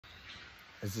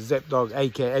It's the Zap Dog,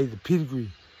 aka the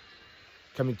Pedigree,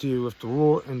 coming to you with the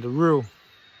raw and the real.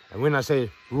 And when I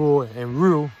say raw and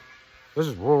real, this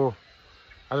is raw.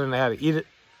 I don't know how to eat it.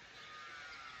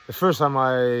 The first time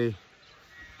I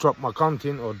drop my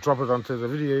content or drop it onto the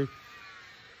video,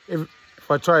 if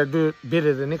I try to do it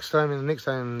better the next time, and the next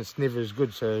time it's never as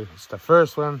good. So it's the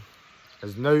first one.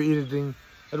 There's no editing.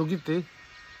 It'll get there.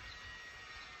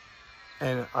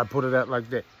 And I put it out like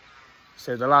that.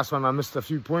 So the last one I missed a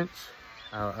few points.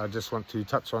 I just want to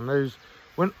touch on those.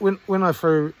 When I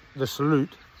throw the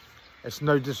salute, it's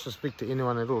no disrespect to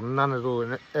anyone at all, none at all.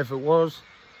 And if it was,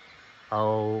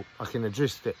 I can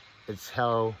address that.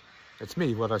 It's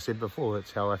me, what I said before.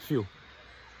 It's how I feel.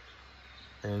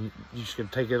 And you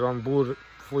should take it on board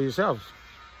for yourselves.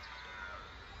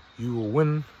 You will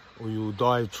win or you will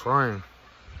die trying.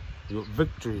 Your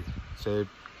victory. So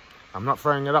I'm not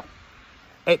throwing it up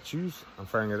at you. I'm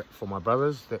throwing it up for my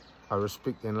brothers that I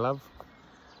respect and love.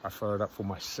 I throw it up for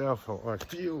myself, how I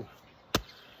feel.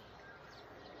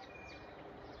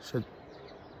 So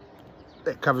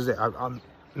that covers that. I'm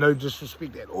no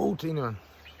disrespect at all to anyone.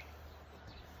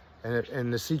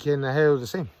 And the Sikh and the Hale are the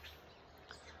same.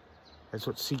 That's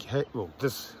what Sikh, well,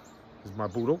 this is my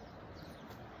bulldog.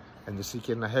 And the Sikh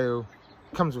and the Hale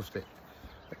comes with that.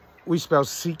 We spell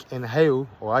Sikh and Hale,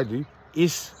 or I do,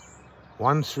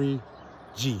 S13G.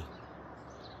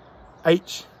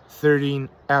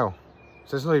 H13L.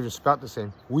 So it's not even spelled the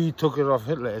same. We took it off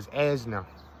Hitler as now.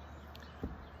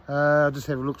 I'll just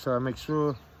have a look so I make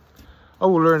sure. I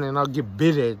will learn and I'll get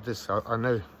better at this, I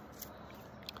know.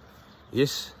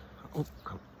 Yes. Oh,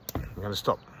 I'm going to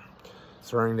stop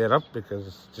throwing that up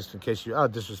because just in case you are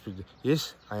disrespected.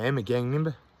 Yes, I am a gang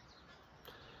member.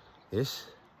 Yes.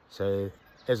 So,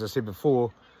 as I said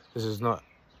before, this is not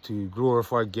to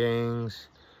glorify gangs,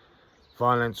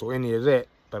 violence or any of that.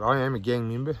 But I am a gang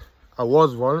member. I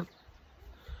was violent.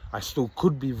 I still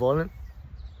could be violent.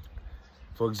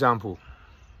 For example,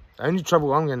 the only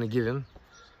trouble I'm going to get in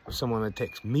if someone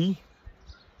attacks me,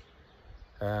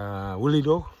 Willie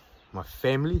Dog, my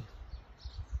family,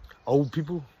 old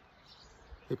people,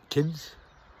 kids,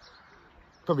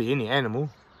 probably any animal.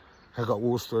 I got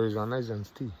war stories on those ones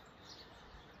too.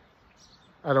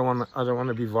 I don't want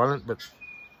to be violent, but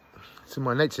it's in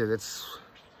my nature.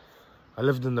 I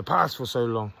lived in the past for so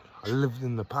long. I lived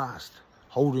in the past,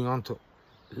 holding on to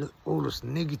all this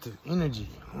negative energy,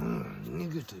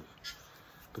 negative,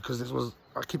 because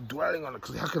I keep dwelling on it.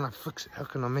 Because how can I fix it? How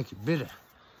can I make it better?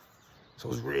 So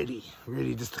I was ready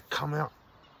just to come out.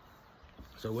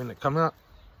 So when it come out.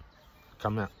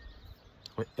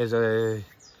 As I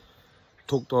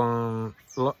talked on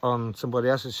somebody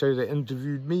else's show that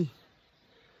interviewed me,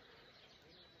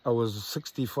 I was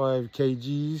 65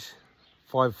 kgs,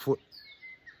 5'6"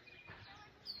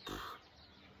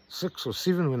 or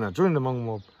 7" when I joined the Hmong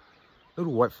mob.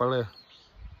 Little white fella.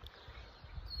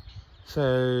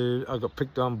 So I got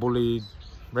picked on, bullied,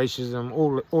 racism,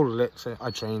 all of that. So I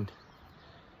trained,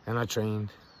 and I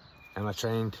trained, and I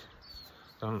trained.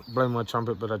 Don't blow my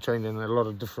trumpet, but I trained in a lot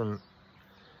of different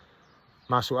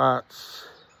martial arts.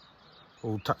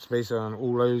 We'll touch base on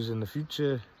all those in the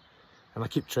future, and I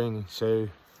keep training. So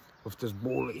with this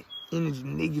ball of energy,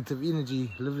 negative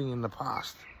energy, living in the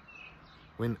past,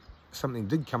 when something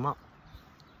did come up,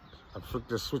 I flicked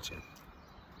the switch in.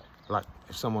 Like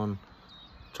if someone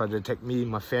tried to attack me,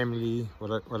 my family,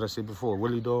 what I said before,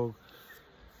 Willie Dog,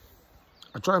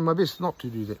 I tried my best not to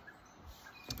do that.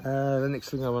 The next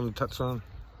thing I want to touch on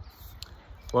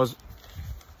was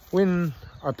when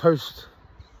I post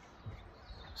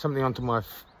something onto my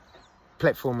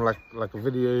platform, like a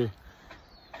video,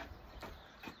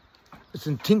 it's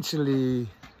intentionally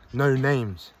no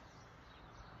names.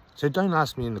 So don't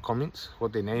ask me in the comments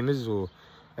what their name is, or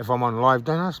if I'm on live,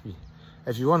 don't ask me.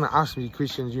 If you want to ask me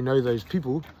questions, you know those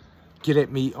people, get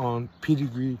at me on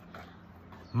Pedigree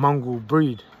Mongol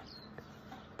Breed,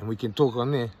 and we can talk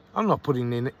on there. I'm not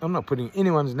putting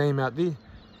anyone's name out there.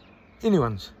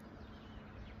 Anyone's.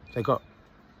 It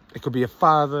could be a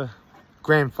father,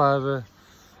 grandfather,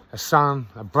 a son,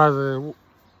 a brother,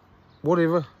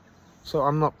 whatever. So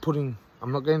I'm not going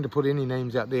to put any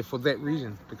names out there for that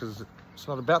reason, because it's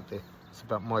not about that. It's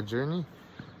about my journey.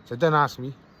 So don't ask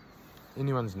me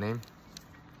anyone's name.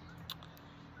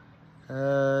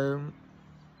 I'm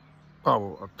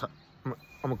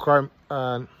a crime.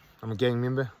 I'm a gang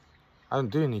member. I don't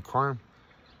do any crime.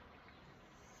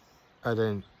 I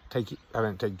don't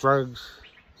take drugs.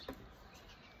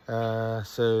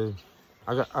 So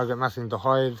I got nothing to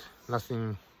hide,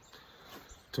 nothing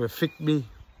to affect me.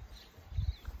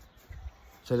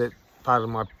 So that part of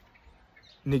my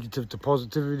negative to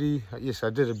positivity. Yes, I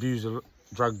did abuse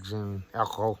drugs and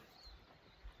alcohol.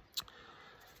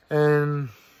 And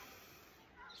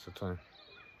what's the time?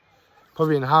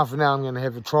 Probably in half an hour I'm going to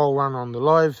have a trial run on the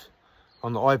live,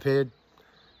 on the iPad,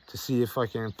 to see if I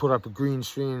can put up a green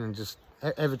screen and just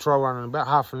have a trial run in about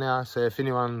half an hour. So if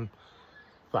anyone,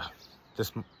 well,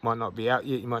 this might not be out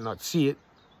yet, you might not see it,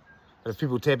 but if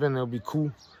people tap in, it'll be cool.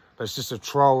 But it's just a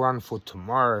trial run for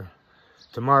tomorrow.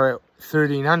 Tomorrow at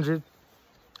 1300,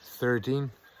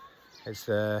 13. It's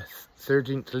the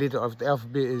 13th letter of the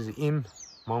alphabet is M,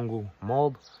 Mongol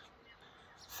mob,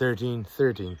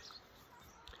 1313.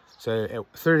 So at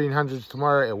 1300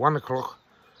 tomorrow at 1 o'clock,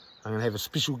 I'm gonna have a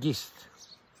special guest.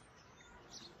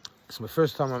 It's my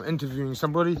first time I'm interviewing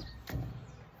somebody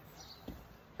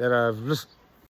that I've